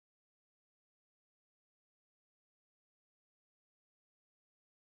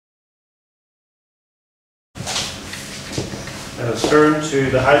has turned to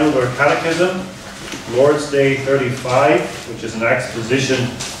the Heidelberg Catechism, Lord's Day 35, which is an exposition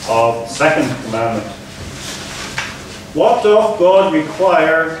of the second commandment. What doth God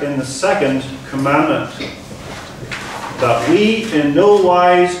require in the second commandment? That we in no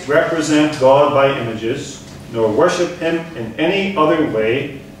wise represent God by images, nor worship him in any other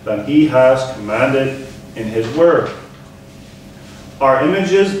way than he has commanded in his word. Are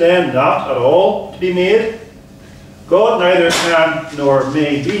images then not at all to be made? God neither can nor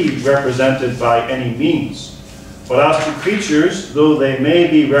may be represented by any means. But as to creatures, though they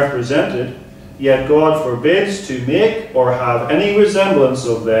may be represented, yet God forbids to make or have any resemblance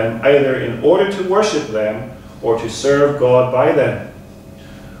of them, either in order to worship them or to serve God by them.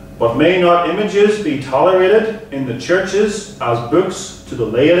 But may not images be tolerated in the churches as books to the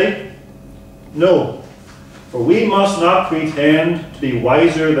laity? No, for we must not pretend to be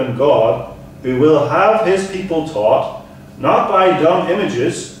wiser than God, who will have his people taught, not by dumb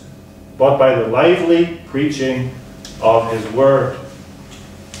images, but by the lively preaching of his word.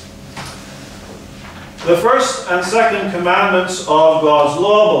 The first and second commandments of God's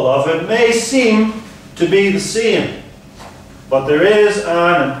law, beloved, may seem to be the same, but there is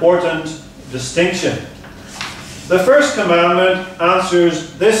an important distinction. The first commandment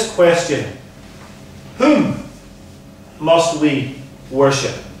answers this question: whom must we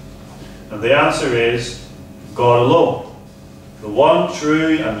worship? And the answer is God alone, the one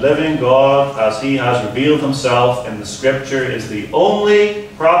true and living God, as he has revealed himself in the Scripture, is the only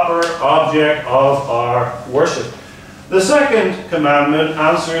proper object of our worship. The second commandment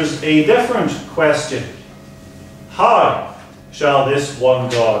answers a different question: how shall this one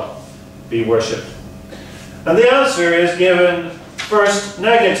God be worshipped? And the answer is given first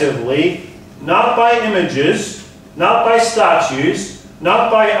negatively, not by images, not by statues, not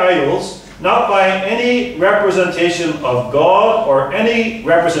by idols, not by any representation of God or any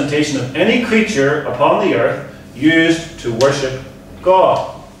representation of any creature upon the earth used to worship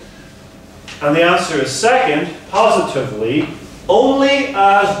God. And the answer is second, positively, only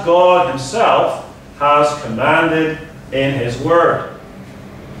as God himself has commanded in his word.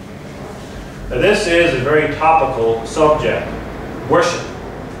 Now, this is a very topical subject, worship.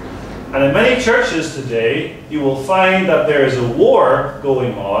 And in many churches today, you will find that there is a war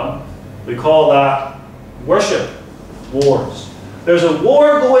going on. We call that worship wars. There's a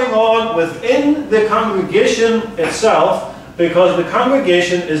war going on within the congregation itself, because the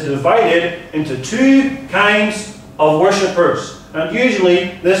congregation is divided into two kinds of worshippers. And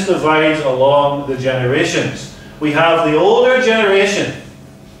usually this divides along the generations. We have the older generation,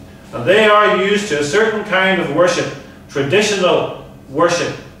 and they are used to a certain kind of worship, traditional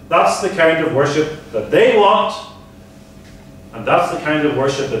worship. That's the kind of worship that they want, and that's the kind of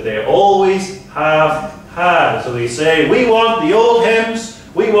worship that they always have had. So they say, we want the old hymns,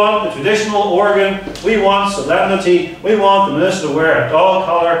 we want the traditional organ, we want solemnity, we want the minister to wear a dog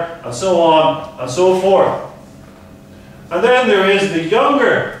collar, and so on and so forth. And then there is the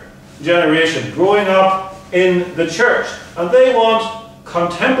younger generation growing up in the church, and they want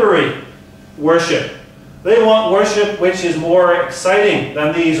contemporary worship. They want worship which is more exciting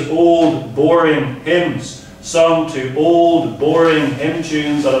than these old, boring hymns, sung to old, boring hymn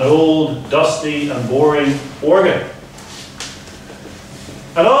tunes on an old, dusty and boring organ.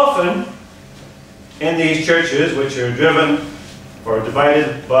 And often, in these churches which are driven or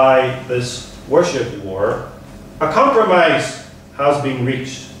divided by this worship war, a compromise has been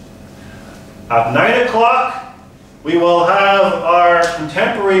reached. At 9 o'clock, we will have our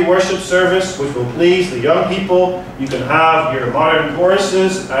contemporary worship service, which will please the young people. You can have your modern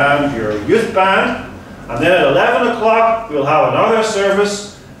choruses and your youth band. And then at 11 o'clock, we'll have another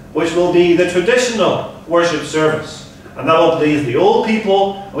service, which will be the traditional worship service. And that will please the old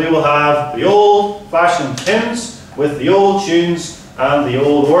people. We will have the old-fashioned hymns with the old tunes and the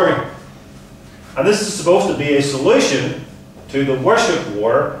old organ. And this is supposed to be a solution to the worship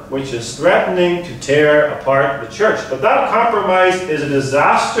war, which is threatening to tear apart the church. But that compromise is a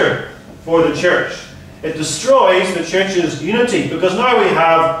disaster for the church. It destroys the church's unity, because now we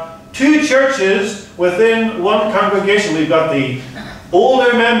have two churches within one congregation. We've got the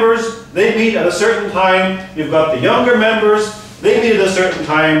older members, they meet at a certain time. You've got the younger members, they meet at a certain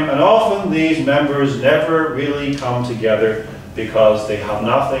time, and often these members never really come together because they have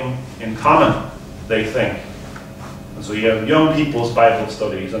nothing in common, they think. And so you have young people's Bible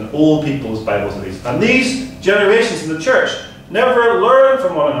studies and old people's Bible studies. And these generations in the church never learn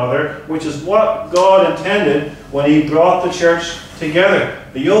from one another, which is what God intended when he brought the church together.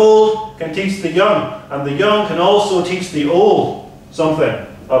 The old can teach the young, and the young can also teach the old something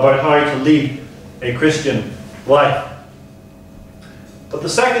about how to lead a Christian life. But the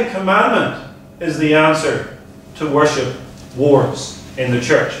second commandment is the answer to worship wars in the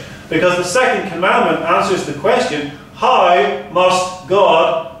church. Because the second commandment answers the question, how must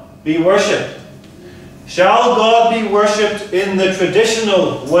God be worshipped? Shall God be worshipped in the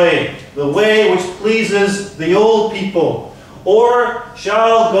traditional way, the way which pleases the old people? Or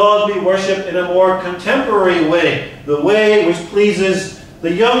shall God be worshipped in a more contemporary way, the way which pleases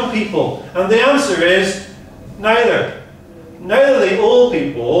the young people? And the answer is neither. Neither the old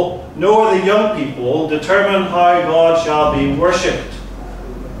people nor the young people determine how God shall be worshipped.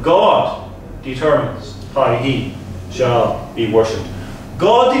 God determines how He shall be worshipped.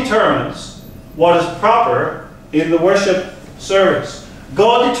 God determines what is proper in the worship service.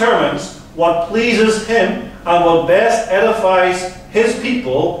 God determines what pleases Him and what best edifies His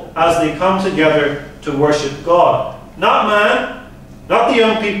people as they come together to worship God. Not man, not the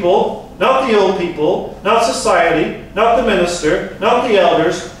young people, not the old people, not society, not the minister, not the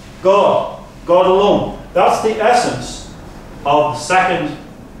elders, God. God alone. That's the essence of the second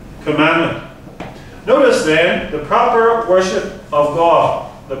commandment. Notice then the proper worship of God.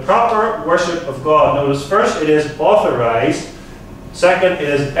 The proper worship of God. Notice first it is authorized, second it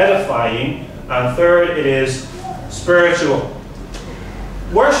is edifying, and third it is spiritual.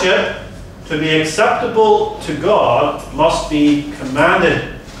 Worship, to be acceptable to God, must be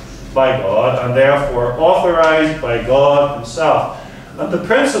commanded by God and therefore authorized by God Himself. And the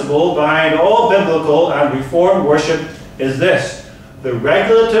principle behind all biblical and reformed worship is this: the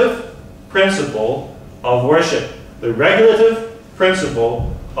regulative principle of worship. The regulative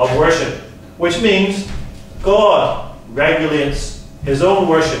principle of worship, which means God regulates His own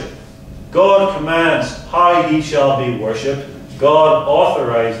worship. God commands how He shall be worshipped. God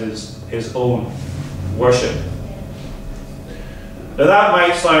authorizes His own worship. Now that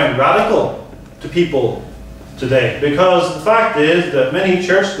might sound radical to people today, because the fact is that many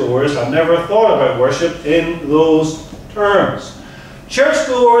churchgoers have never thought about worship in those terms.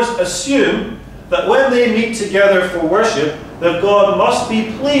 Churchgoers assume that when they meet together for worship, that God must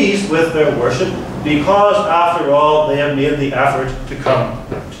be pleased with their worship because, after all, they have made the effort to come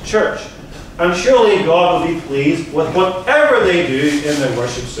to church. And surely God will be pleased with whatever they do in their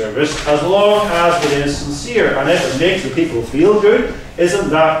worship service, as long as it is sincere. And if it makes the people feel good, isn't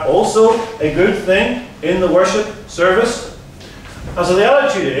that also a good thing in the worship service? And so the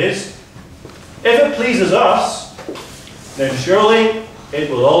attitude is, if it pleases us, then surely it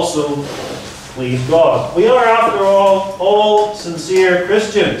will also please God. We are, after all sincere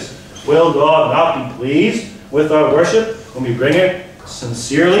Christians. Will God not be pleased with our worship when we bring it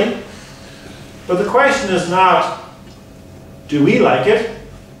sincerely? But the question is not, do we like it?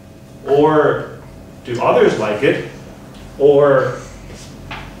 Or do others like it? Or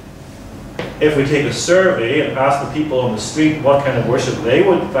if we take a survey and ask the people on the street what kind of worship they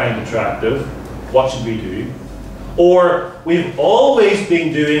would find attractive, what should we do? Or we've always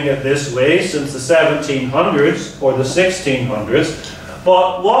been doing it this way since the 1700s or the 1600s,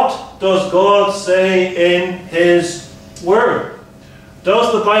 but what does God say in His Word?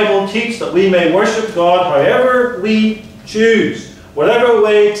 Does the Bible teach that we may worship God however we choose, whatever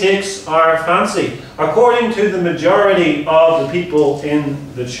way takes our fancy, according to the majority of the people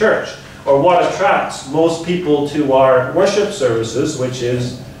in the church, or what attracts most people to our worship services, which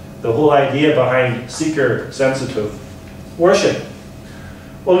is the whole idea behind seeker-sensitive worship?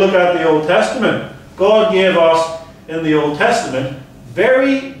 Well, look at the Old Testament. God gave us in the Old Testament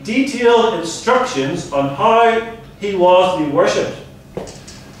very detailed instructions on how He was to be worshipped.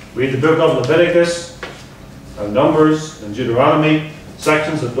 Read the book of Leviticus and Numbers and Deuteronomy,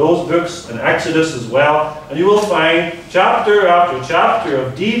 sections of those books, and Exodus as well, and you will find chapter after chapter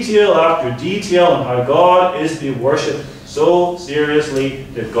of detail after detail on how God is to be worshipped. So seriously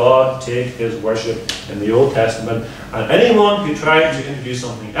did God take His worship in the Old Testament, and anyone who tried to introduce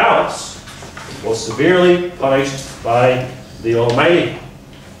something else was severely punished by the Almighty.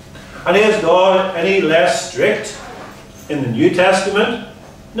 And is God any less strict in the New Testament?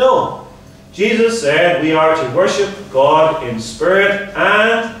 No. Jesus said we are to worship God in spirit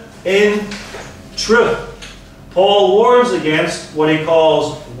and in truth. Paul warns against what he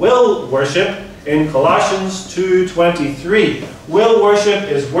calls will worship in Colossians 2:23. Will worship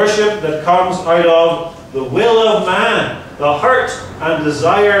is worship that comes out of the will of man, the heart and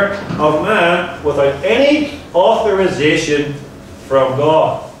desire of man, without any authorization from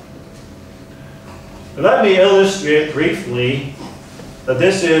God. Now, let me illustrate briefly that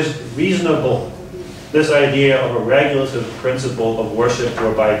this is reasonable. This idea of a regulative principle of worship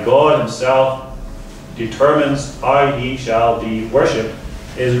whereby God Himself determines how He shall be worshipped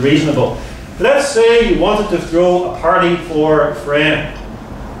is reasonable. Let's say you wanted to throw a party for a friend.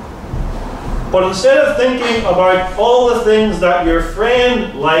 But instead of thinking about all the things that your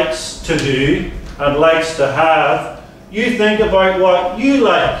friend likes to do and likes to have, you think about what you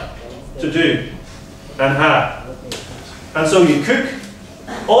like to do and have. And so you cook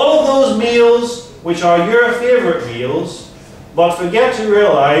all of those meals which are your favorite meals, but forget to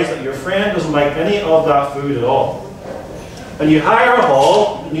realize that your friend doesn't like any of that food at all. And you hire a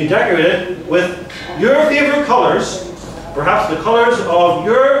hall and you decorate it with your favorite colors, perhaps the colors of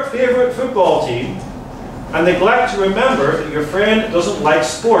your favorite football team, and neglect to remember that your friend doesn't like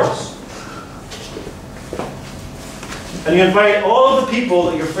sports. And you invite all of the people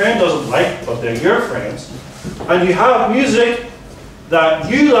that your friend doesn't like, but they're your friends, and you have music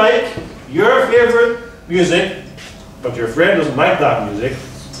that you like, your favorite music, but your friend doesn't like that music,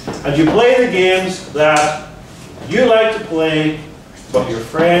 and you play the games that you like to play, but your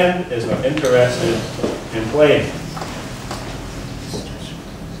friend is not interested in playing.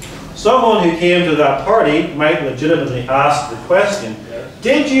 Someone who came to that party might legitimately ask the question,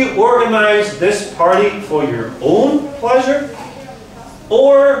 did you organize this party for your own pleasure,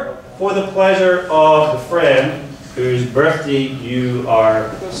 or for the pleasure of the friend whose birthday you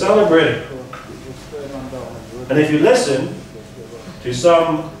are celebrating? And if you listen to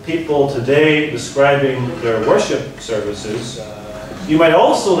some people today describing their worship services, you might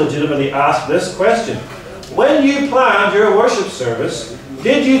also legitimately ask this question. When you planned your worship service,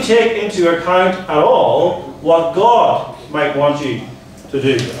 did you take into account at all what God might want you to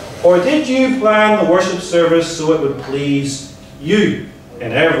do? Or did you plan the worship service so it would please you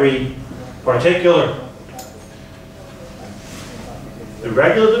in every particular? The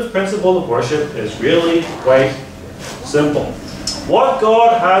regulative principle of worship is really quite simple. What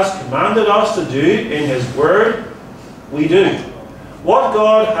God has commanded us to do in His Word, we do. What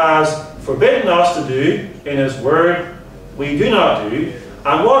God has forbidden us to do in His Word, we do not do.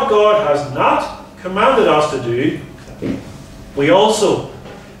 And what God has not commanded us to do, we also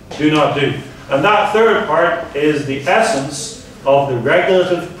do not do. And that third part is the essence of the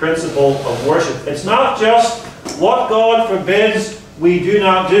regulative principle of worship. It's not just what God forbids we do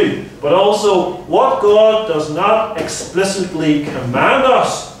not do, but also what God does not explicitly command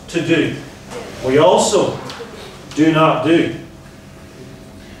us to do, we also do not do.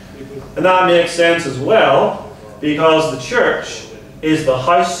 And that makes sense as well, because the church is the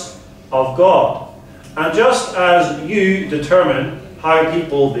house of God. And just as you determine how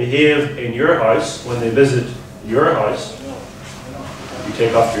people behave in your house when they visit your house, you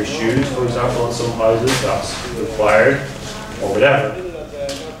take off your shoes, for example, in some houses, that's required, or whatever.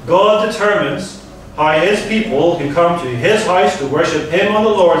 God determines how His people who come to His house to worship Him on the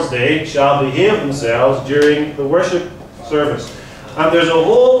Lord's Day shall behave themselves during the worship service. And there's a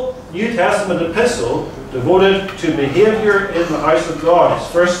whole New Testament epistle devoted to behavior in the house of God.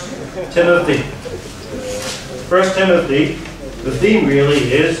 It's 1 Timothy. 1 Timothy, the theme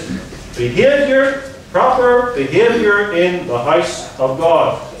really is behavior, proper behavior in the house of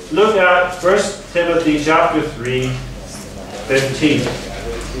God. Look at 1 Timothy chapter 3, 15.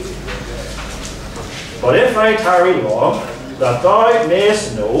 But if I tarry long, that thou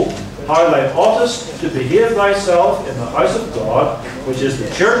mayest know how thou oughtest to behave thyself in the house of God, which is the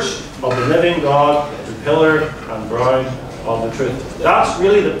church of the living God, the pillar and ground of the truth. That's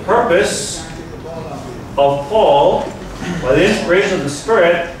really the purpose of Paul, by the inspiration of the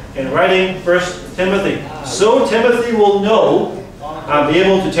Spirit, in writing 1 Timothy. So Timothy will know and be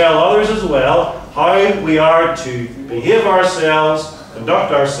able to tell others as well how we are to behave ourselves,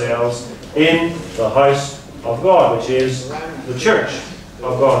 conduct ourselves in the house of God, which is the church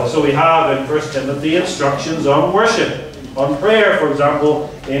of God. So we have in 1 Timothy instructions on worship, on prayer, for example,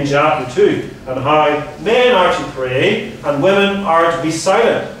 in chapter 2, and how men are to pray and women are to be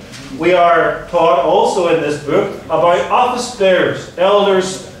silent. We are taught also in this book about office bearers,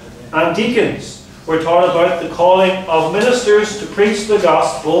 elders, and deacons. We're taught about the calling of ministers to preach the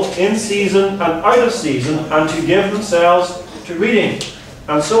gospel in season and out of season, and to give themselves to reading,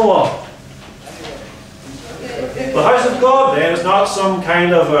 and so on. The house of God, then, is not some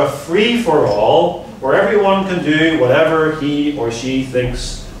kind of a free-for-all where everyone can do whatever he or she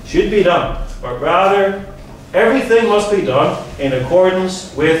thinks should be done, but rather everything must be done in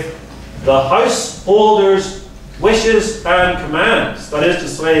accordance with the householder's wishes and commands. That is to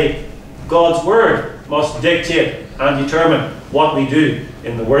say, God's Word must dictate and determine what we do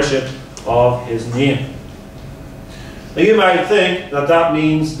in the worship of His name. Now you might think that that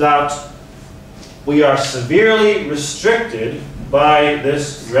means that we are severely restricted by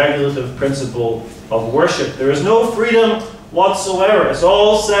this regulative principle of worship. There is no freedom whatsoever. It's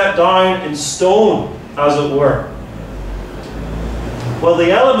all set down in stone, as it were. Well,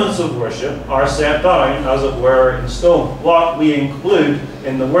 the elements of worship are set down, as it were, in stone. What we include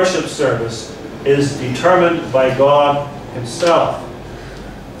in the worship service is determined by God Himself.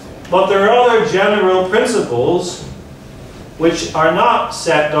 But there are other general principles which are not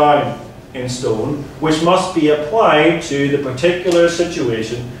set down in stone, which must be applied to the particular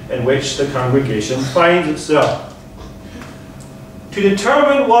situation in which the congregation finds itself. To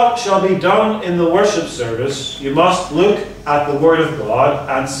determine what shall be done in the worship service, you must look at the Word of God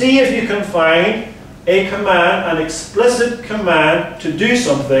and see if you can find a command, an explicit command to do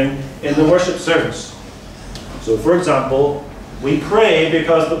something in the worship service. So, for example, we pray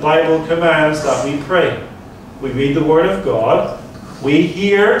because the Bible commands that we pray. We read the Word of God, we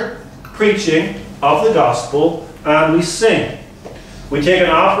hear preaching of the gospel, and we sing. We take an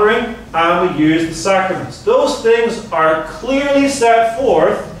offering and we use the sacraments. Those things are clearly set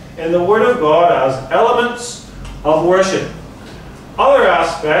forth in the Word of God as elements of worship. Other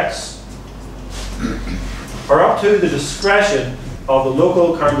aspects are up to the discretion of the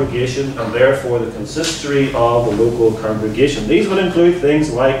local congregation and therefore the consistory of the local congregation. These would include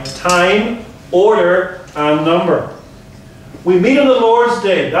things like time, order, and number. We meet on the Lord's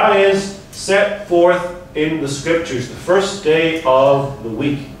Day. That is set forth in the Scriptures, the first day of the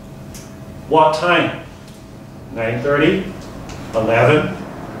week. What time? 9:30, 11,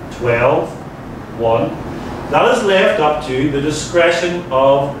 12, 1. That is left up to the discretion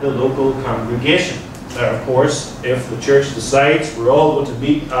of the local congregation. Now, of course, if the church decides we're all going to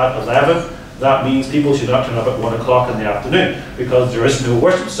meet at 11, that means people should not turn up at 1 o'clock in the afternoon, because there is no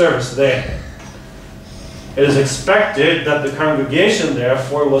worship service then. It is expected that the congregation,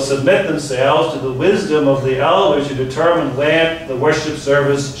 therefore, will submit themselves to the wisdom of the elders to determine when the worship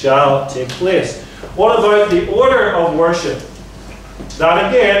service shall take place. What about the order of worship? That,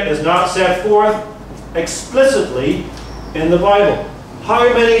 again, is not set forth explicitly in the Bible.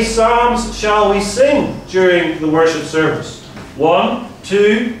 How many psalms shall we sing during the worship service? 1,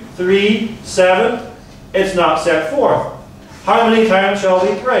 2, 3, 7? It's not set forth. How many times shall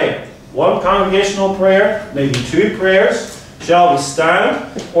we pray? 1 congregational prayer, maybe 2 prayers. Shall we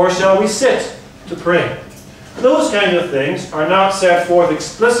stand or shall we sit to pray? Those kind of things are not set forth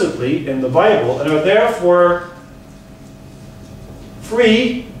explicitly in the Bible and are therefore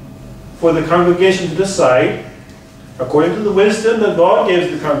free for the congregation to decide according to the wisdom that God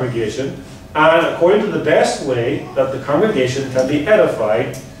gives the congregation and according to the best way that the congregation can be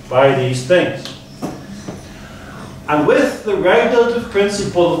edified by these things. And with the regulative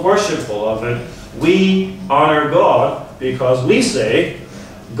principle of worship, beloved, we honor God because we say,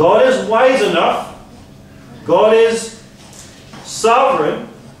 God is wise enough, God is sovereign,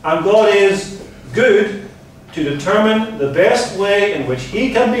 and God is good to determine the best way in which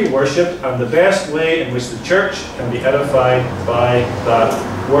He can be worshipped and the best way in which the church can be edified by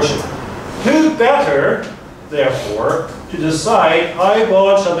that worship. Who better, therefore, to decide how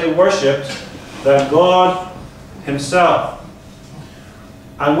God shall be worshipped than God Himself?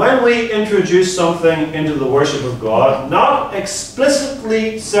 And when we introduce something into the worship of God, not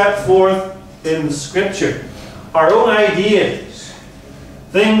explicitly set forth in the Scripture, our own ideas,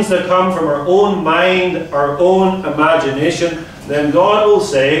 things that come from our own mind, our own imagination, then God will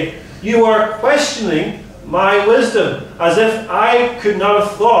say, you are questioning my wisdom, as if I could not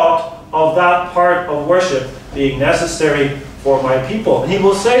have thought of that part of worship being necessary for my people. And He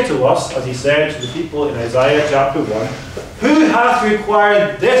will say to us, as He said to the people in Isaiah chapter 1, who hath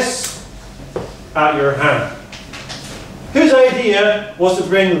required this at your hand? Whose idea was to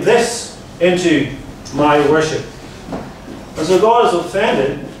bring this into my worship? And so God is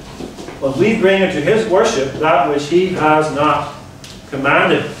offended when we bring into His worship that which He has not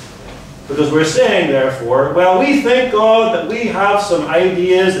commanded. Because we're saying, therefore, well, we think, God, that we have some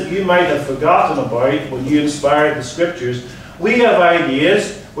ideas that you might have forgotten about when you inspired the Scriptures. We have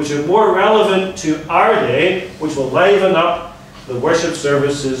ideas which are more relevant to our day, which will liven up the worship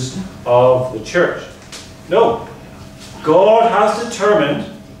services of the church. No. God has determined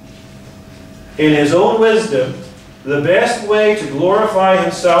in His own wisdom the best way to glorify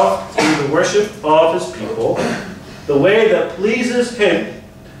Himself through the worship of His people, the way that pleases Him,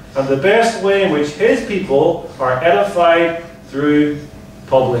 and the best way in which His people are edified through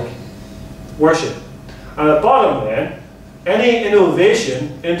public worship. And at bottom then, any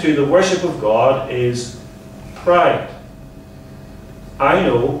innovation into the worship of God is pride. I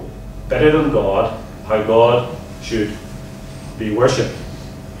know better than God how God should be worshipped.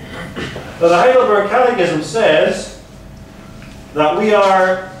 Now, the Heidelberg Catechism says that we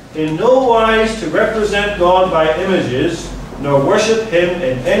are in no wise to represent God by images, nor worship Him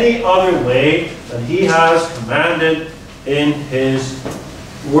in any other way than He has commanded in His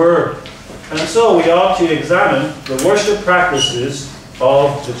Word. And so we ought to examine the worship practices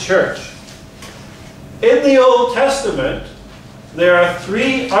of the church. In the Old Testament, there are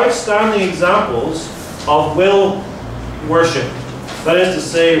 3 outstanding examples of will worship. That is to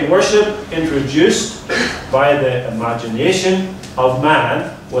say, worship introduced by the imagination of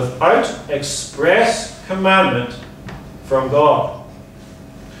man without express commandment from God.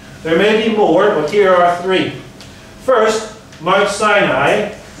 There may be more, but here are 3. First, Mount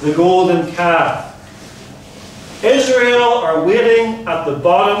Sinai, the golden calf. Israel are waiting at the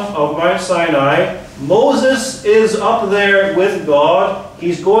bottom of Mount Sinai. Moses is up there with God.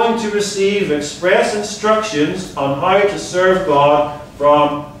 He's going to receive express instructions on how to serve God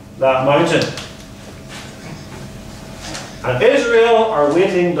from that mountain. And Israel are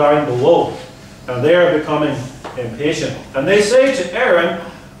waiting down below, and they are becoming impatient. And they say to Aaron,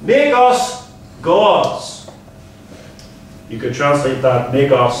 "Make us gods." You could translate that,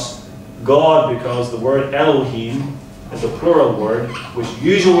 "make us God," because the word Elohim is a plural word, which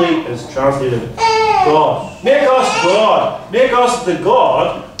usually is translated God. Make us God. Make us the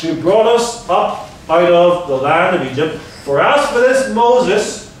God who brought us up out of the land of Egypt. For as for this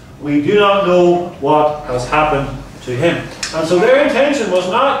Moses, we do not know what has happened to him. And so their intention was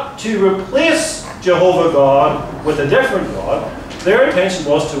not to replace Jehovah God with a different God. Their intention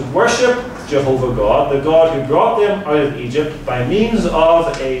was to worship Jehovah God, the God who brought them out of Egypt, by means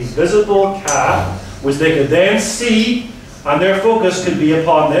of a visible calf, which they could then see, and their focus could be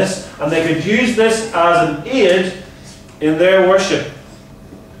upon this, and they could use this as an aid in their worship.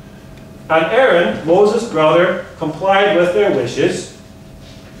 And Aaron, Moses' brother, complied with their wishes,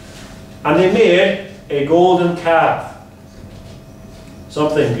 and they made a golden calf.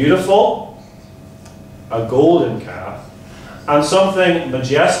 Something beautiful, a golden calf, and something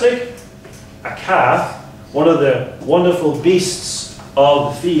majestic, a calf, one of the wonderful beasts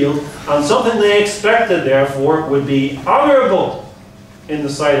of the field, and something they expected, therefore, would be honorable in the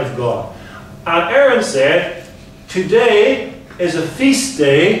sight of God. And Aaron said, "Today is a feast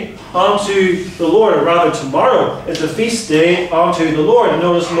day unto the Lord," or rather tomorrow is a feast day unto the Lord. And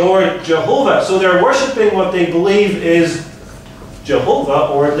notice Lord Jehovah. So they're worshipping what they believe is Jehovah,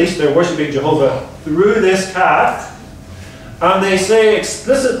 or at least they're worshipping Jehovah through this calf. And they say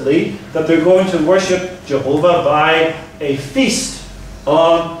explicitly that they're going to worship Jehovah by a feast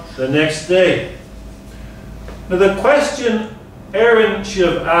on the next day. Now the question Aaron should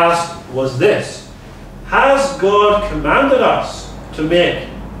have asked was this: has God commanded us to make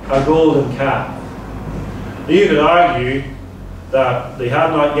a golden calf? You could argue that they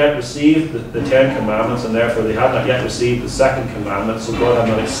had not yet received the 10 Commandments, and therefore they had not yet received the second commandment, so God had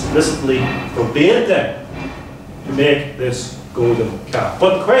not explicitly forbade them to make this golden calf.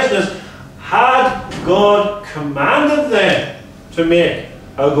 But the question is, had God commanded them to make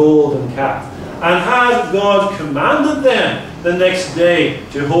a golden calf? And had God commanded them the next day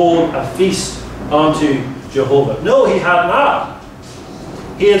to hold a feast unto Jehovah? No, He had not.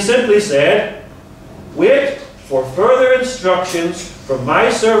 He had simply said, "Wait for further instructions from my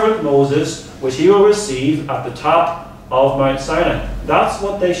servant Moses, which he will receive at the top of Mount Sinai." That's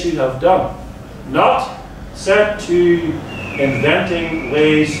what they should have done. Not set to inventing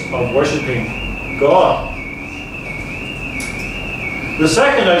ways of worshipping God. The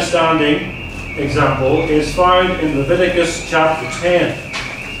second outstanding example is found in Leviticus chapter 10.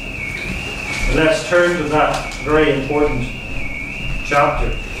 And let's turn to that very important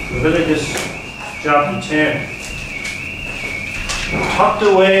chapter. Leviticus chapter 10. Tucked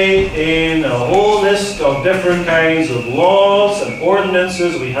away in a whole list of different kinds of laws and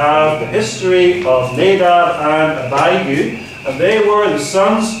ordinances, we have the history of Nadab and Abihu, and they were the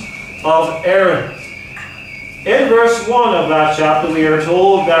sons of Aaron. In verse 1 of that chapter, we are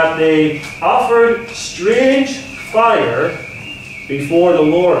told that they offered strange fire before the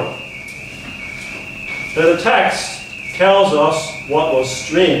Lord. Now, the text tells us what was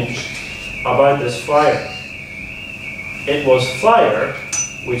strange about this fire. It was fire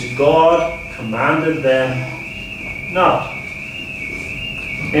which God commanded them not.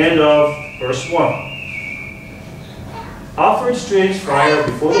 End of verse 1. Offered strange fire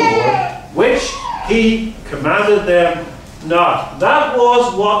before the Lord, which He commanded them not. That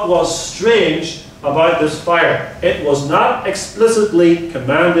was what was strange about this fire. It was not explicitly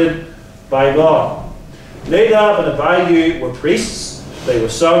commanded by God. Nadab and Abihu were priests. They were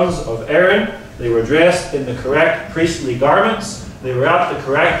sons of Aaron. They were dressed in the correct priestly garments. They were at the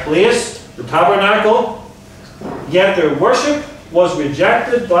correct place, the tabernacle. Yet their worship was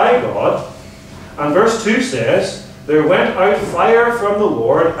rejected by God. And verse 2 says, "There went out fire from the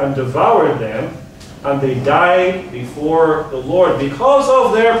Lord and devoured them, and they died before the Lord because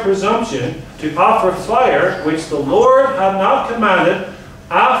of their presumption to offer fire, which the Lord had not commanded,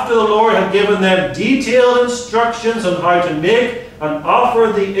 after the Lord had given them detailed instructions on how to make and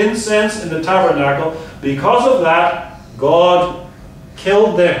offer the incense in the tabernacle. Because of that, God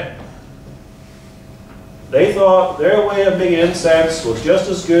killed them. They thought their way of making incense was just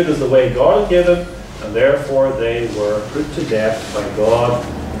as good as the way God had given, and therefore they were put to death by God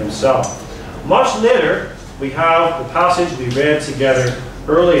himself. Much later, we have the passage we read together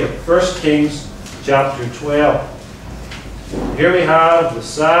earlier, 1 Kings chapter 12. Here we have the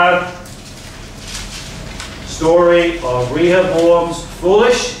sad story of Rehoboam's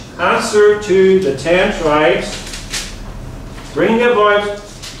foolish answer to the 10 tribes, bringing about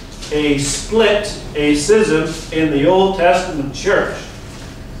a split, a schism in the Old Testament church.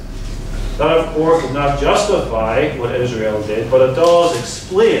 That, of course, does not justify what Israel did, but it does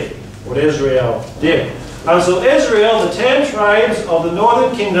explain what Israel did. And so Israel, the 10 tribes of the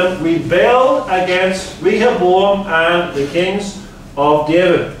northern kingdom, rebelled against Rehoboam and the kings of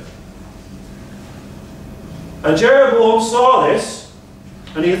David. And Jeroboam saw this,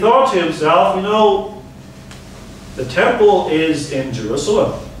 and he thought to himself, you know, the temple is in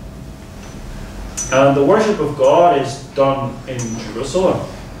Jerusalem, and the worship of God is done in Jerusalem.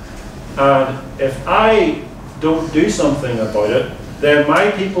 And if I don't do something about it, then my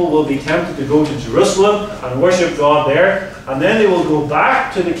people will be tempted to go to Jerusalem and worship God there, and then they will go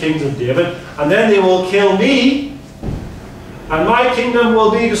back to the kings of David, and then they will kill me, and my kingdom will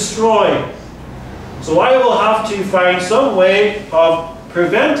be destroyed. So I will have to find some way of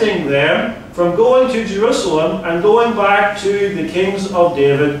preventing them from going to Jerusalem and going back to the kings of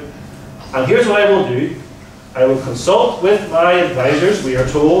David. And here's what I will do. I will consult with my advisors. We are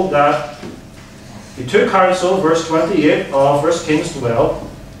told that he took counsel, verse 28 of 1 Kings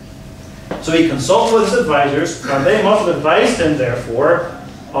 12. So he consulted with his advisors, and they must have advised him, therefore,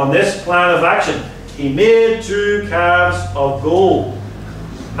 on this plan of action. He made 2 calves of gold.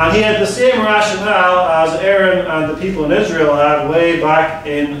 And he had the same rationale as Aaron and the people in Israel had way back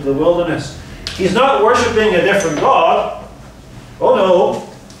in the wilderness. He's not worshipping a different God. Oh no.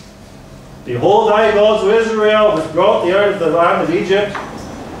 Behold, thy gods, O Israel, which brought thee out of the land of Egypt.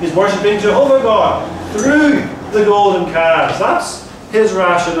 He's worshipping Jehovah God through the golden calves. That's his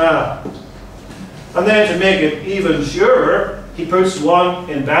rationale. And then to make it even surer, he puts one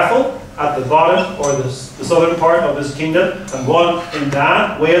in Bethel at the bottom, or the southern part of his kingdom, and one in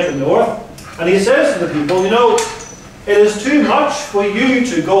Dan, way at the north. And he says to the people, you know, it is too much for you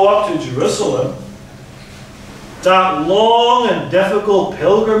to go up to Jerusalem. That long and difficult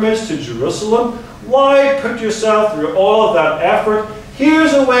pilgrimage to Jerusalem, why put yourself through all of that effort?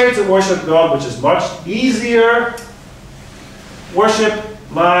 Here's a way to worship God which is much easier. Worship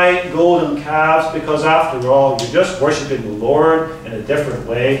my golden calves, because after all, you're just worshipping the Lord in a different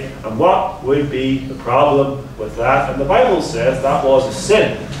way. And what would be the problem with that? And the Bible says that was a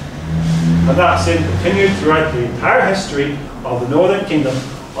sin. And that sin continued throughout the entire history of the northern kingdom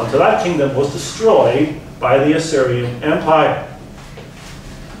until that kingdom was destroyed by the Assyrian Empire.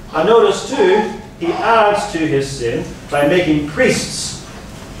 And notice too, he adds to his sin by making priests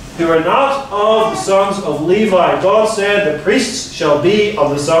who are not of the sons of Levi. God said the priests shall be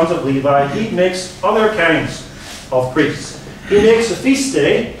of the sons of Levi. He makes other kinds of priests. He makes a feast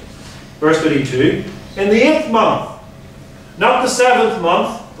day, verse 32, in the 8th month. Not the 7th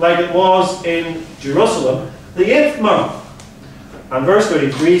month, like it was in Jerusalem, the 8th month. And verse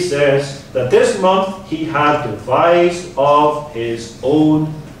 33 says that this month he had devised of his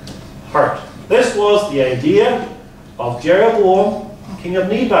own heart. This was the idea of Jeroboam, king of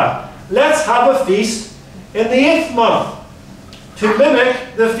Nebat. Let's have a feast in the 8th month to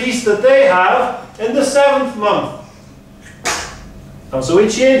mimic the feast that they have in the 7th month. And so he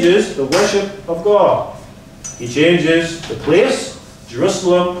changes the worship of God. He changes the place,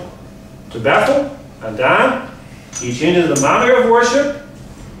 Jerusalem, to Bethel and Dan. He changes the manner of worship,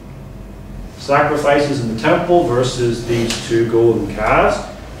 sacrifices in the temple versus these 2 golden calves.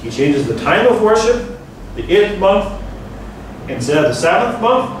 He changes the time of worship, the 8th month instead of the 7th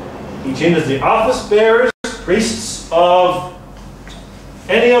month. He changes the office bearers, priests of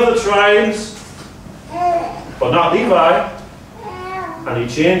any of the tribes, but not Levi. And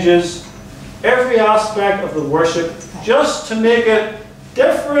he changes every aspect of the worship just to make it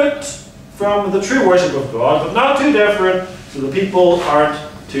different from the true worship of God, but not too different so the people aren't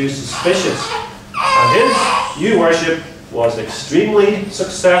too suspicious. And his new worship was extremely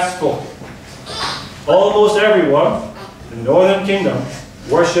successful. Almost everyone in the northern kingdom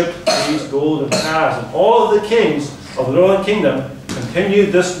worshipped these golden calves, and all of the kings of the northern kingdom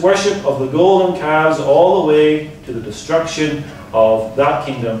continued this worship of the golden calves all the way to the destruction of that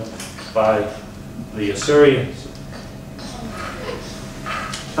kingdom by the Assyrians.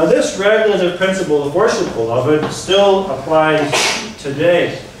 And this regulative principle of worship, beloved, still applies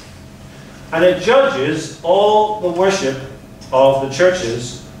today. And it judges all the worship of the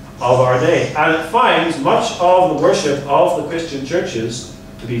churches of our day. And it finds much of the worship of the Christian churches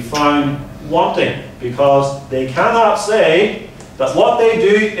to be found wanting, because they cannot say that what they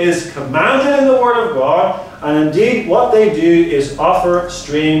do is commanded in the Word of God, and indeed what they do is offer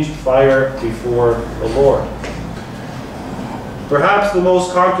strange fire before the Lord. Perhaps the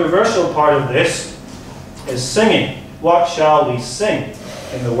most controversial part of this is singing. What shall we sing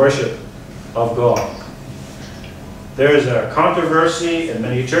in the worship of God? There is a controversy in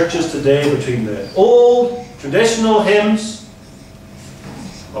many churches today between the old traditional hymns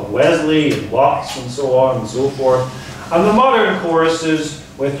of Wesley and Watts and so on and so forth, and the modern choruses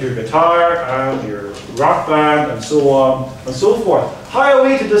with your guitar and your rock band and so on and so forth. How are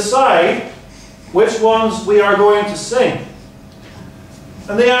we to decide which ones we are going to sing?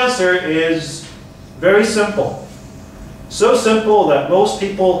 And the answer is very simple. So simple that most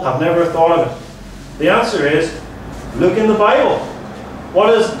people have never thought of it. The answer is, look in the Bible. What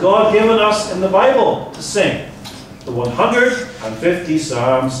has God given us in the Bible to sing? The 150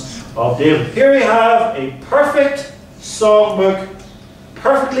 Psalms of David. Here we have a perfect songbook,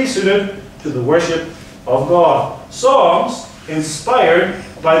 perfectly suited to the worship of God. Songs inspired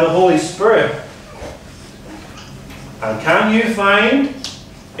by the Holy Spirit. And can you find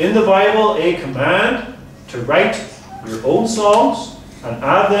in the Bible a command to write your own songs and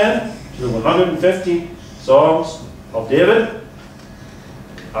add them to the 150 Songs of David?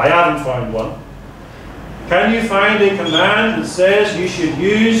 I haven't found one. Can you find a command that says you should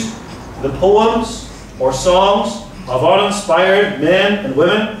use the poems or songs of uninspired men and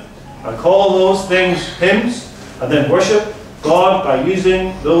women and call those things hymns and then worship God by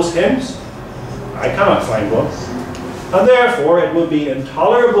using those hymns? I cannot find one. And therefore it would be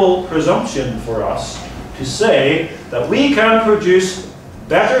intolerable presumption for us to say that we can produce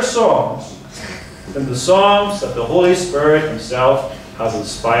better songs than the songs that the Holy Spirit Himself has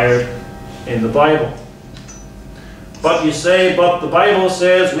inspired in the Bible. But you say, but the Bible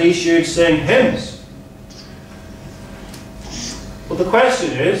says we should sing hymns. Well, the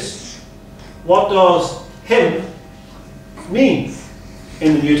question is, what does hymn mean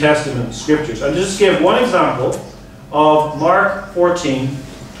in the New Testament Scriptures? I'll just give one example of Mark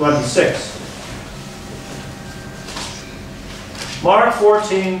 14:26. Mark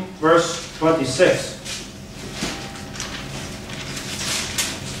 14, verse 26.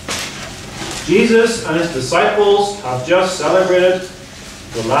 Jesus and His disciples have just celebrated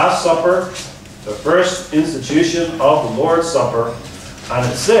the Last Supper, the first institution of the Lord's Supper. And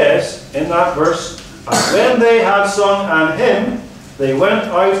it says in that verse, and when they had sung an hymn, they went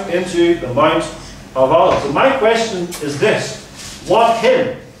out into the Mount of Olives. So my question is this: what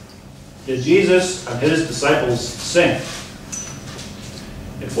hymn did Jesus and His disciples sing?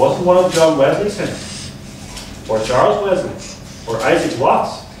 It wasn't one of John Wesley's hymns, or Charles Wesley, or Isaac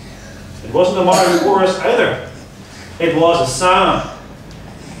Watts. It wasn't a modern chorus either. It was a psalm.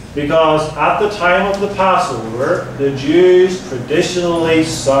 Because at the time of the Passover, the Jews traditionally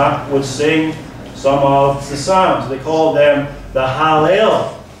would sing some of the psalms. They called them the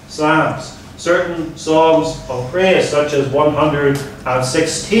Hallel Psalms. Certain songs of praise, such as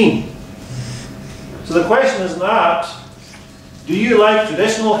 116. So the question is not, do you like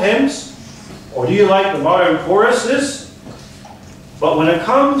traditional hymns, or do you like the modern choruses? But when it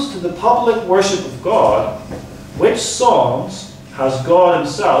comes to the public worship of God, which songs has God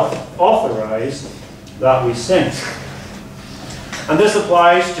Himself authorized that we sing? And this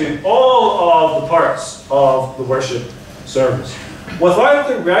applies to all of the parts of the worship service. Without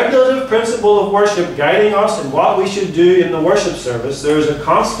the regulative principle of worship guiding us in what we should do in the worship service, there is a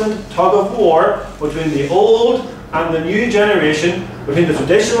constant tug of war between the old and the new generation, between the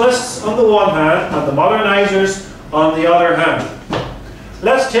traditionalists on the one hand and the modernizers on the other hand.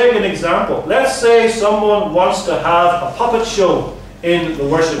 Let's take an example. Let's say someone wants to have a puppet show in the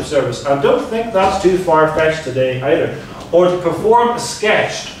worship service. I don't think that's too far-fetched today either. Or to perform a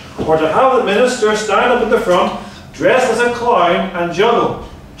sketch. Or to have the minister stand up at the front, dressed as a clown, and juggle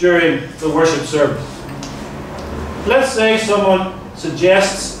during the worship service. Let's say someone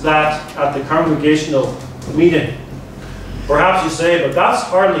suggests that at the congregational meeting. Perhaps you say, but that's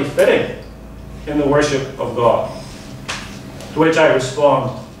hardly fitting in the worship of God. To which I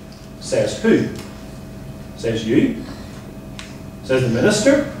respond, says who? Says you? Says the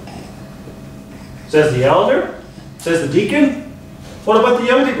minister? Says the elder? Says the deacon? What about the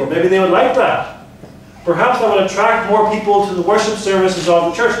young people? Maybe they would like that. Perhaps that would attract more people to the worship services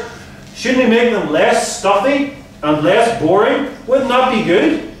of the church. Shouldn't we make them less stuffy and less boring? Wouldn't that be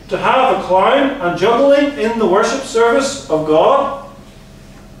good? To have a clown and juggling in the worship service of God?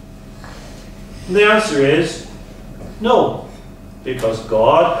 And the answer is no. Because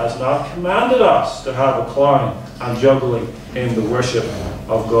God has not commanded us to have a clown and juggling in the worship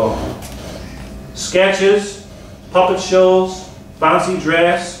of God. Sketches, puppet shows, fancy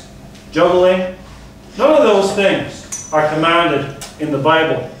dress, juggling, none of those things are commanded in the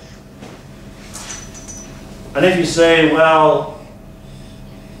Bible. And if you say, well,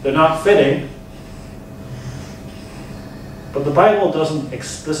 they're not fitting, but the Bible doesn't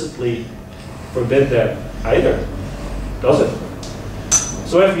explicitly forbid them either, does it?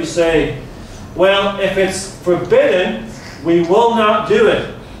 So if you say, well, if it's forbidden, we will not do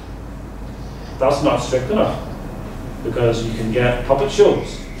it, that's not strict enough, because you can get puppet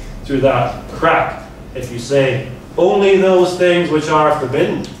shows through that crack. If you say, only those things which are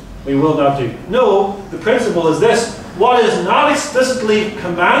forbidden, we will not do. No, the principle is this: what is not explicitly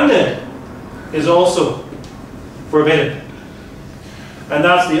commanded is also forbidden. And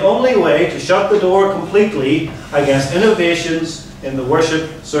that's the only way to shut the door completely against innovations in the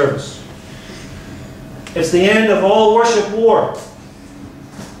worship service. It's the end of all worship war.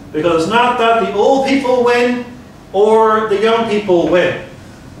 Because it's not that the old people win or the young people win.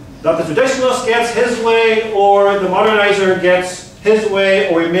 That the traditionalist gets his way or the modernizer gets his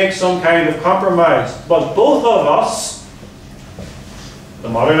way, or we make some kind of compromise. But both of us, the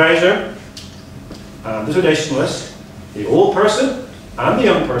modernizer and the traditionalist, the old person and the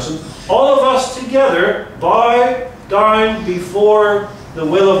young person, all of us together bow down before the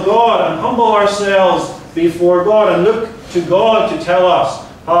will of God and humble ourselves before God and look to God to tell us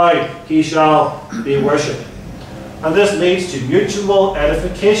how He shall be worshipped. And this leads to mutual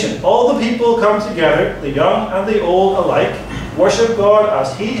edification. All the people come together, the young and the old alike, worship God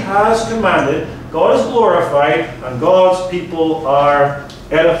as He has commanded. God is glorified and God's people are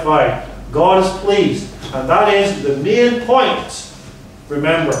edified. God is pleased. And that is the main point,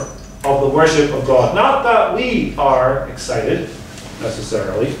 remember, of the worship of God. Not that we are excited,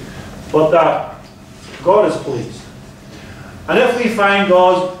 necessarily, but that God is pleased. And if we find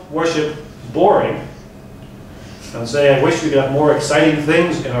God's worship boring, and say, I wish we could have more exciting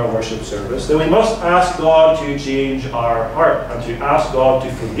things in our worship service, then we must ask God to change our heart and to ask God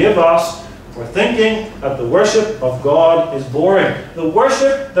to forgive us for thinking that the worship of God is boring. The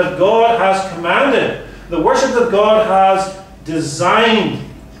worship that God has commanded, the worship that God has designed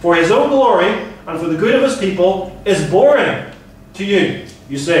for His own glory and for the good of His people, is boring to you,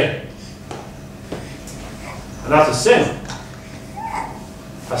 you say. And that's a sin.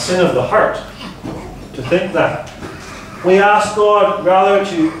 A sin of the heart, to think that. We ask God rather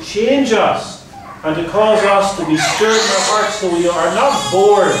to change us and to cause us to be stirred in our hearts so we are not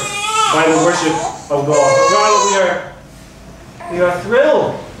bored by the worship of God, but rather we are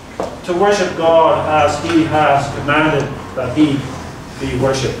thrilled to worship God as He has commanded that He be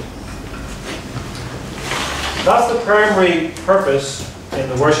worshipped. That's the primary purpose in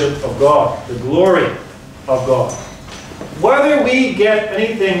the worship of God, the glory of God. Whether we get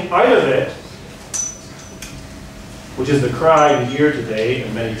anything out of it, which is the cry we hear today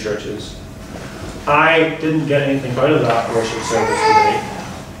in many churches, I didn't get anything out of that worship service today,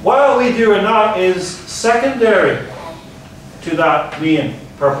 whether we do or not is secondary to that main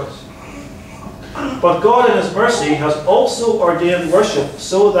purpose. But God in His mercy has also ordained worship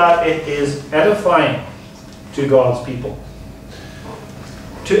so that it is edifying to God's people.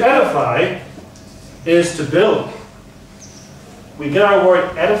 To edify is to build. We get our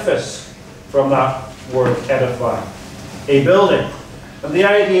word edifice from that word edify. A building. And the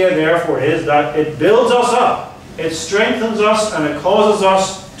idea therefore is that it builds us up, it strengthens us, and it causes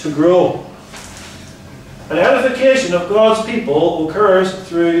us to grow. An edification of God's people occurs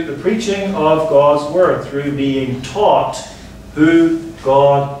through the preaching of God's word, through being taught who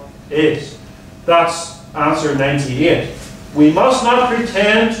God is. That's answer 98. We must not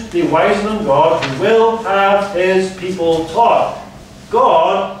pretend to be wiser than God, who will have His people taught.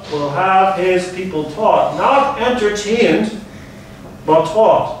 God will have His people taught, not entertained, but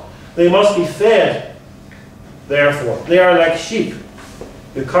taught. They must be fed, therefore. They are like sheep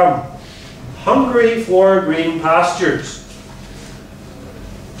who come hungry for green pastures.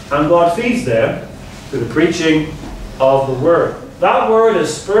 And God feeds them through the preaching of the Word. That Word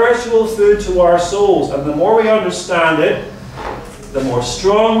is spiritual food to our souls, and the more we understand it, the more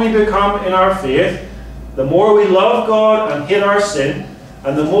strong we become in our faith, the more we love God and hate our sin,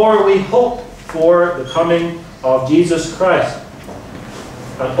 and the more we hope for the coming of Jesus Christ.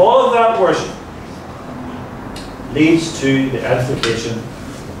 And all of that worship leads to the edification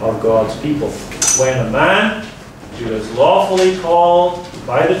of God's people. When a man who is lawfully called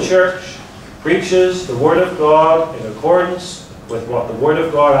by the church preaches the Word of God in accordance with what the Word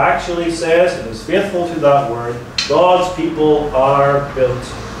of God actually says and is faithful to that Word, God's people are built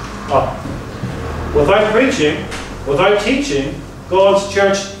up. Without preaching, without teaching, God's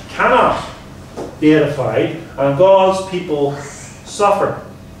church cannot be edified and God's people suffer.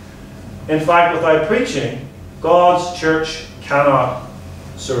 In fact, without preaching, God's church cannot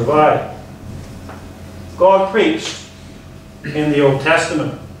survive. God preached in the Old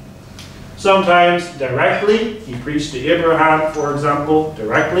Testament. Sometimes directly, he preached to Abraham, for example,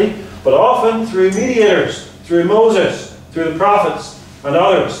 directly, but often through mediators, through Moses, through the prophets and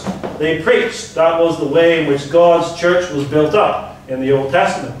others. They preached. That was the way in which God's church was built up in the Old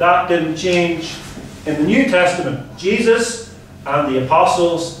Testament. That didn't change in the New Testament. Jesus and the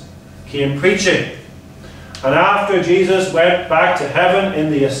apostles came preaching. And after Jesus went back to heaven in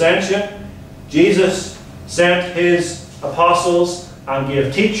the ascension, Jesus sent his apostles and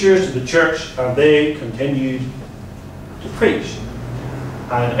gave teachers to the church, and they continued to preach.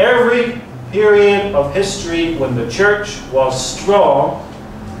 And every period of history when the church was strong,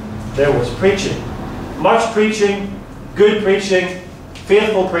 there was preaching. Much preaching, good preaching,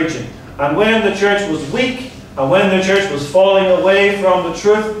 faithful preaching. And when the church was weak, and when the church was falling away from the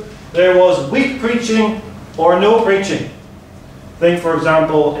truth, there was weak preaching or no preaching. Think, for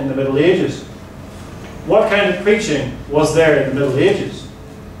example, in the Middle Ages. What kind of preaching was there in the Middle Ages?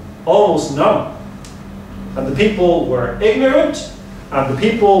 Almost none. And the people were ignorant, and the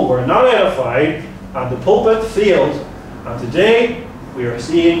people were not edified, and the pulpit failed. And today, we are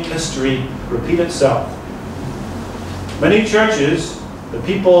seeing history repeat itself. Many churches, the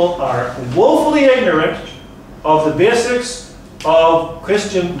people are woefully ignorant of the basics of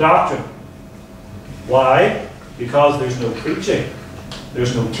Christian doctrine. Why? Because there's no preaching.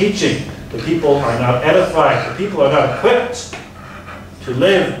 There's no teaching. The people are not edified. The people are not equipped to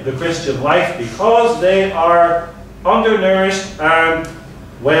live the Christian life because they are undernourished and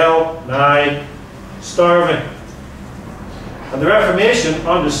well nigh starving. And the Reformation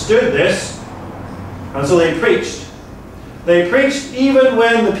understood this, and so they preached. They preached even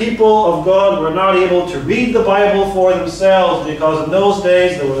when the people of God were not able to read the Bible for themselves, because in those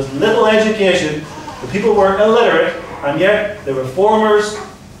days there was little education. The people were illiterate, and yet the Reformers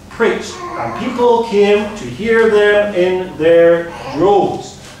preached, and people came to hear them in their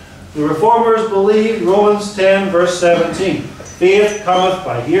droves. The Reformers believed Romans 10 verse 17, faith cometh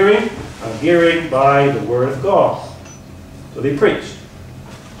by hearing, and hearing by the Word of God. So they preached.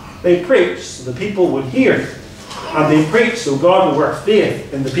 They preached so the people would hear, and they preached so God would work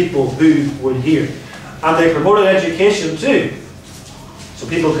faith in the people who would hear. And they promoted education too, so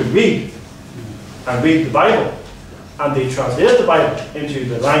people could read and read the Bible. And they translated the Bible into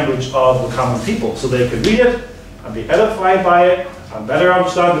the language of the common people, so they could read it and be edified by it and better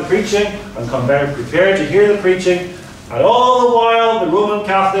understand the preaching and come better prepared to hear the preaching. And all the while the Roman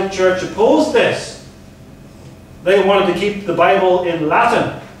Catholic Church opposed this. They wanted to keep the Bible in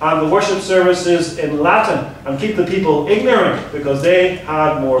Latin and the worship services in Latin and keep the people ignorant because they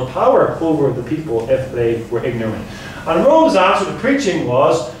had more power over the people if they were ignorant. And Rome's answer to preaching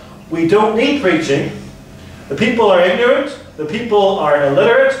was, we don't need preaching. The people are ignorant, the people are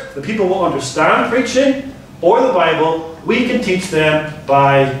illiterate, the people won't understand preaching or the Bible. We can teach them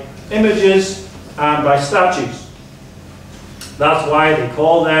by images and by statues. That's why they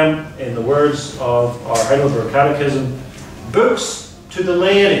call them, in the words of our Heidelberg Catechism, books to the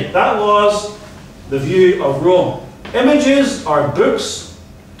laity. That was the view of Rome. Images are books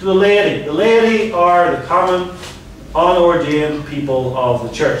to the laity. The laity are the common, unordained people of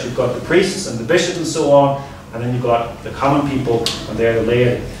the church. You've got the priests and the bishops and so on, and then you've got the common people, and they're the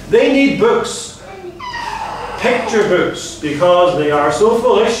laity. They need books, picture books, because they are so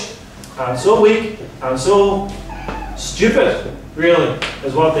foolish and so weak and so stupid, really,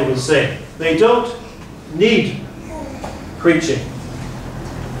 is what they would say. They don't need preaching.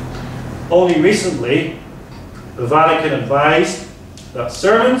 Only recently, the Vatican advised that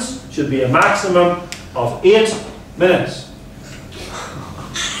sermons should be a maximum of 8 minutes.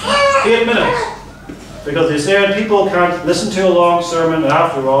 8 minutes. Because they said people can't listen to a long sermon, and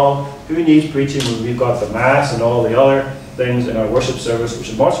after all, who needs preaching when we've got the Mass and all the other things in our worship service,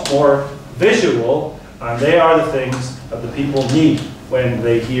 which are much more visual, and they are the things that the people need when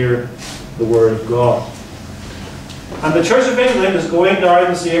they hear the Word of God. And the Church of England is going down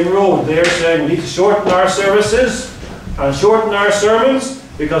the same road. They're saying we need to shorten our services and shorten our sermons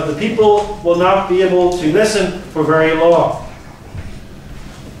because the people will not be able to listen for very long.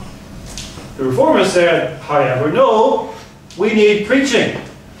 The Reformers said, however, no, we need preaching.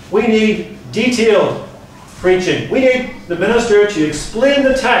 We need detailed preaching. We need the minister to explain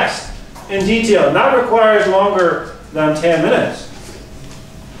the text in detail, and that requires longer than 10 minutes.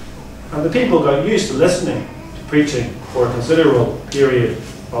 And the people got used to listening to preaching for a considerable period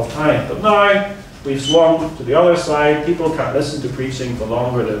of time. But now we've swung to the other side. People can't listen to preaching for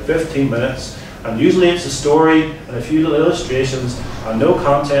longer than 15 minutes. And usually it's a story and a few little illustrations and no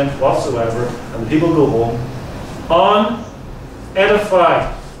content whatsoever. And the people go home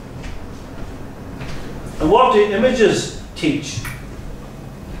unedified. And what do images teach?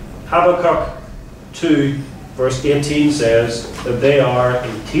 Habakkuk 2 verse 18 says that they are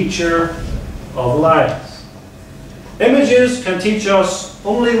a teacher of lies. Images can teach us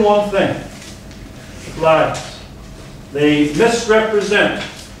only one thing: lies. They misrepresent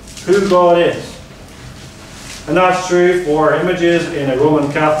who God is. And that's true for images in a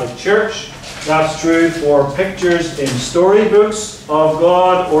Roman Catholic church. That's true for pictures in storybooks of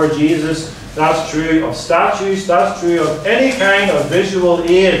God or Jesus. That's true of statues. That's true of any kind of visual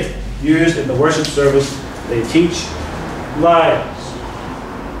aid used in the worship service. They teach lies.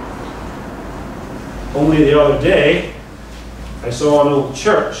 Only the other day, I saw an old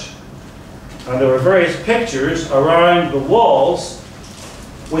church, and there were various pictures around the walls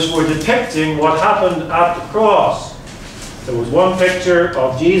which were depicting what happened at the cross. There was one picture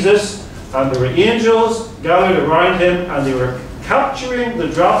of Jesus, and there were angels gathered around him, and they were capturing the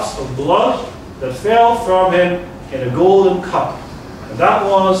drops of blood that fell from him in a golden cup. And that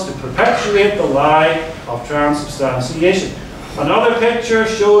was to perpetuate the lie of transubstantiation. Another picture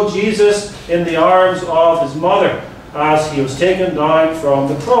showed Jesus in the arms of his mother as he was taken down from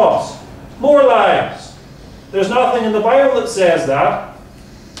the cross. More lies. There's nothing in the Bible that says that.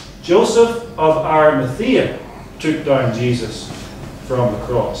 Joseph of Arimathea took down Jesus from the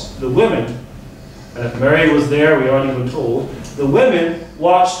cross. The women, and if Mary was there, we aren't even told, the women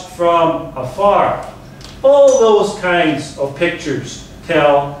watched from afar. All those kinds of pictures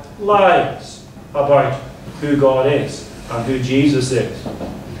tell lies about who God is and who Jesus is.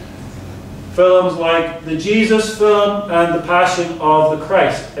 Films like the Jesus film and the Passion of the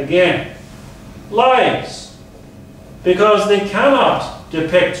Christ, again, lies, because they cannot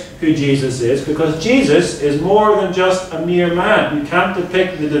depict who Jesus is, because Jesus is more than just a mere man. You can't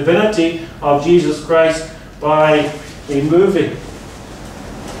depict the divinity of Jesus Christ by a movie.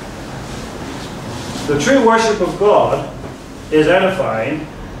 The true worship of God is edifying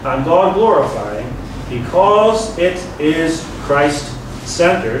and God glorifying because it is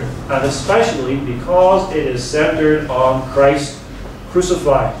Christ-centered, and especially because it is centered on Christ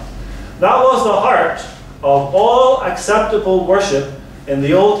crucified. That was the heart of all acceptable worship in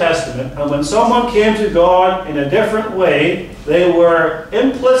the Old Testament, and when someone came to God in a different way, they were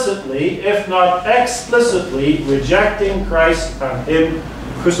implicitly, if not explicitly, rejecting Christ and Him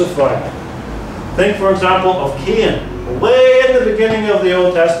crucified. Think, for example, of Cain, way in the beginning of the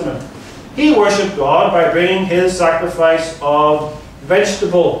Old Testament. He worshipped God by bringing his sacrifice of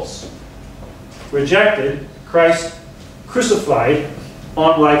vegetables. Rejected Christ crucified,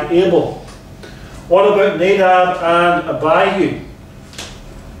 unlike Abel. What about Nadab and Abihu?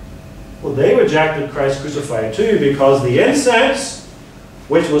 Well, they rejected Christ crucified too, because the incense,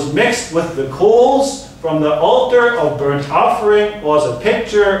 which was mixed with the coals from the altar of burnt offering, was a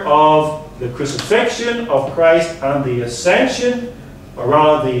picture of the crucifixion of Christ and the ascension, or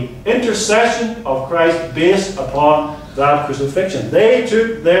rather the intercession of Christ based upon that crucifixion. They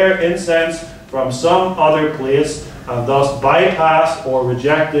took their incense from some other place and thus bypassed or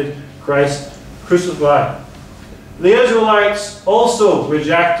rejected Christ crucified. The Israelites also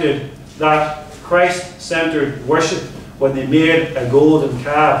rejected that Christ-centered worship when they made a golden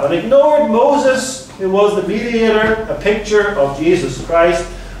calf and ignored Moses, who was the mediator, a picture of Jesus Christ,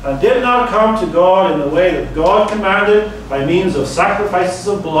 and did not come to God in the way that God commanded by means of sacrifices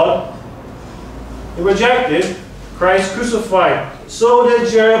of blood. They rejected Christ crucified. So did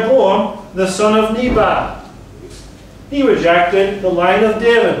Jeroboam, the son of Nebat. He rejected the line of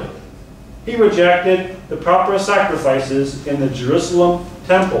David. He rejected the proper sacrifices in the Jerusalem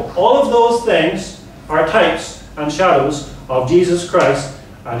temple. All of those things are types and shadows of Jesus Christ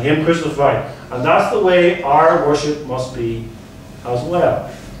and Him crucified. And that's the way our worship must be as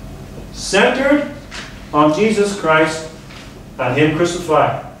well. Centered on Jesus Christ and Him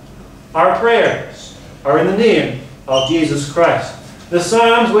crucified. Our prayers are in the name of Jesus Christ. The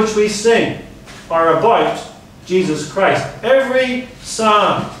psalms which we sing are about Jesus Christ. Every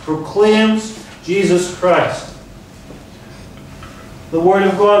psalm proclaims Jesus Christ. The Word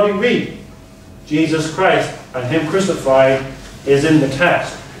of God we read, Jesus Christ and Him crucified, is in the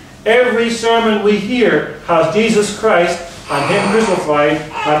text. Every sermon we hear has Jesus Christ and Him crucified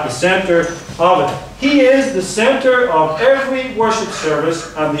at the center of it. He is the center of every worship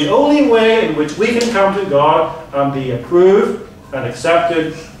service, and the only way in which we can come to God and be approved and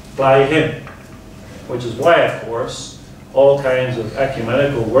accepted by Him. Which is why, of course, all kinds of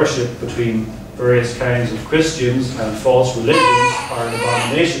ecumenical worship between various kinds of Christians and false religions are an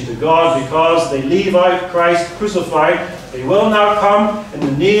abomination to God, because they leave out Christ crucified. They will not come in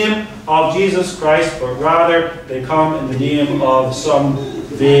the name of Jesus Christ, but rather they come in the name of some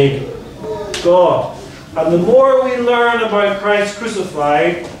vague God. And the more we learn about Christ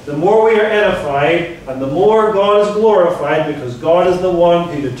crucified, the more we are edified, and the more God is glorified, because God is the one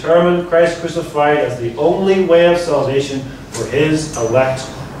who determined Christ crucified as the only way of salvation for His elect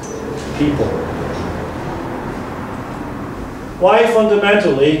people. Why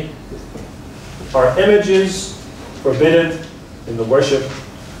fundamentally are images forbidden in the worship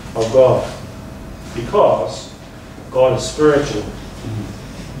of God? Because God is spiritual.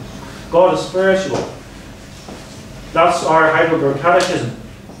 God is spiritual. That's our Heidelberg Catechism.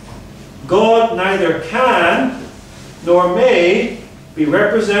 God neither can nor may be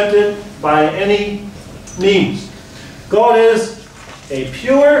represented by any means. God is a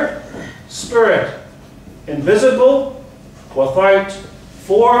pure spirit, invisible, without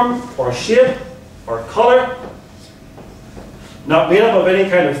form or shape or color, not made up of any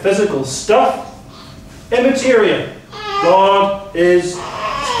kind of physical stuff, immaterial. God is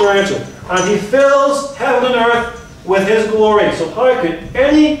spiritual, and He fills heaven and earth with His glory. So how could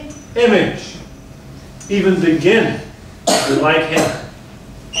any image even begin to be like Him?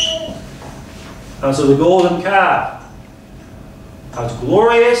 And so the golden calf, as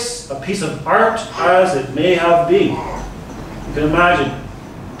glorious a piece of art as it may have been, you can imagine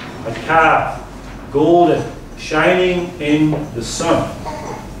a calf, golden, shining in the sun.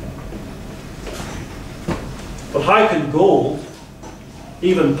 But how can gold,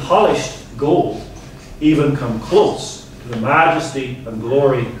 even polished gold, even come close to the majesty and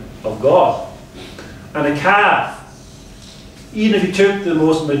glory of God? And a calf, even if you took the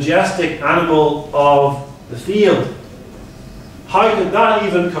most majestic animal of the field, how could that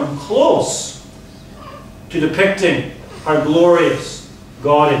even come close to depicting how glorious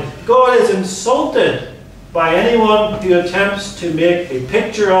God is? God is insulted by anyone who attempts to make a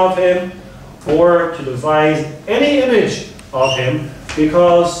picture of Him or to devise any image of Him,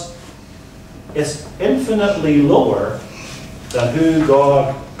 because it's infinitely lower than who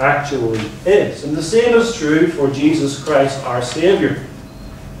God actually is. And the same is true for Jesus Christ, our Saviour.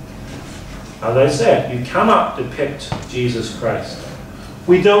 As I said, you cannot depict Jesus Christ.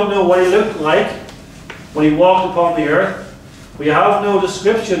 We don't know what He looked like when He walked upon the earth. We have no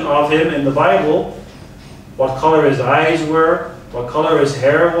description of Him in the Bible. What colour His eyes were, what colour His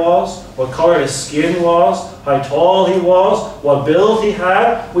hair was, what colour His skin was, how tall He was, what build He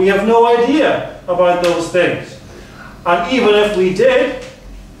had. We have no idea about those things. And even if we did,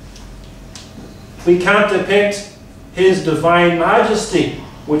 we can't depict His divine majesty,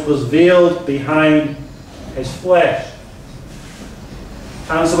 which was veiled behind His flesh.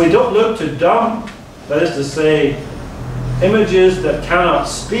 And so we don't look to dumb, that is to say, images that cannot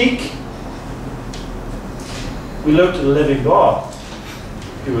speak. We look to the living God,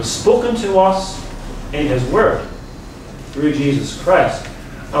 who has spoken to us in His Word through Jesus Christ.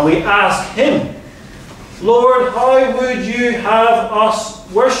 And we ask Him, Lord, how would you have us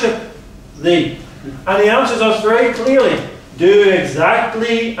worship Thee? And He answers us very clearly, do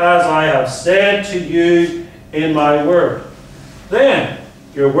exactly as I have said to you in my Word. Then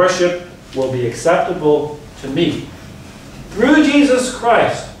your worship will be acceptable to me. Through Jesus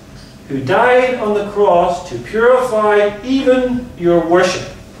Christ, who died on the cross to purify even your worship.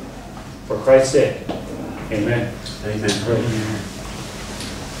 For Christ's sake. Amen. Amen.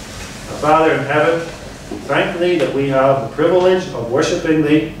 Our Father in heaven, thank Thee that we have the privilege of worshipping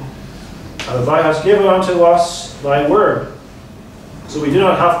Thee, and that Thou hast given unto us Thy Word, so we do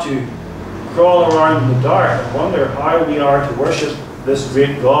not have to crawl around in the dark and wonder how we are to worship this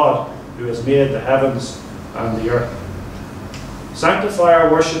great God who has made the heavens and the earth. Sanctify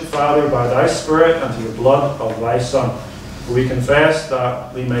our worship, Father, by Thy Spirit and through the blood of Thy Son. For we confess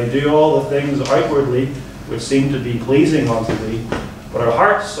that we may do all the things outwardly which seem to be pleasing unto Thee, but our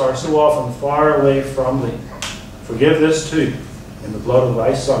hearts are so often far away from Thee. Forgive this too, in the blood of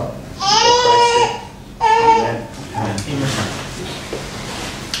Thy Son. For Christ's sake. Amen. Amen.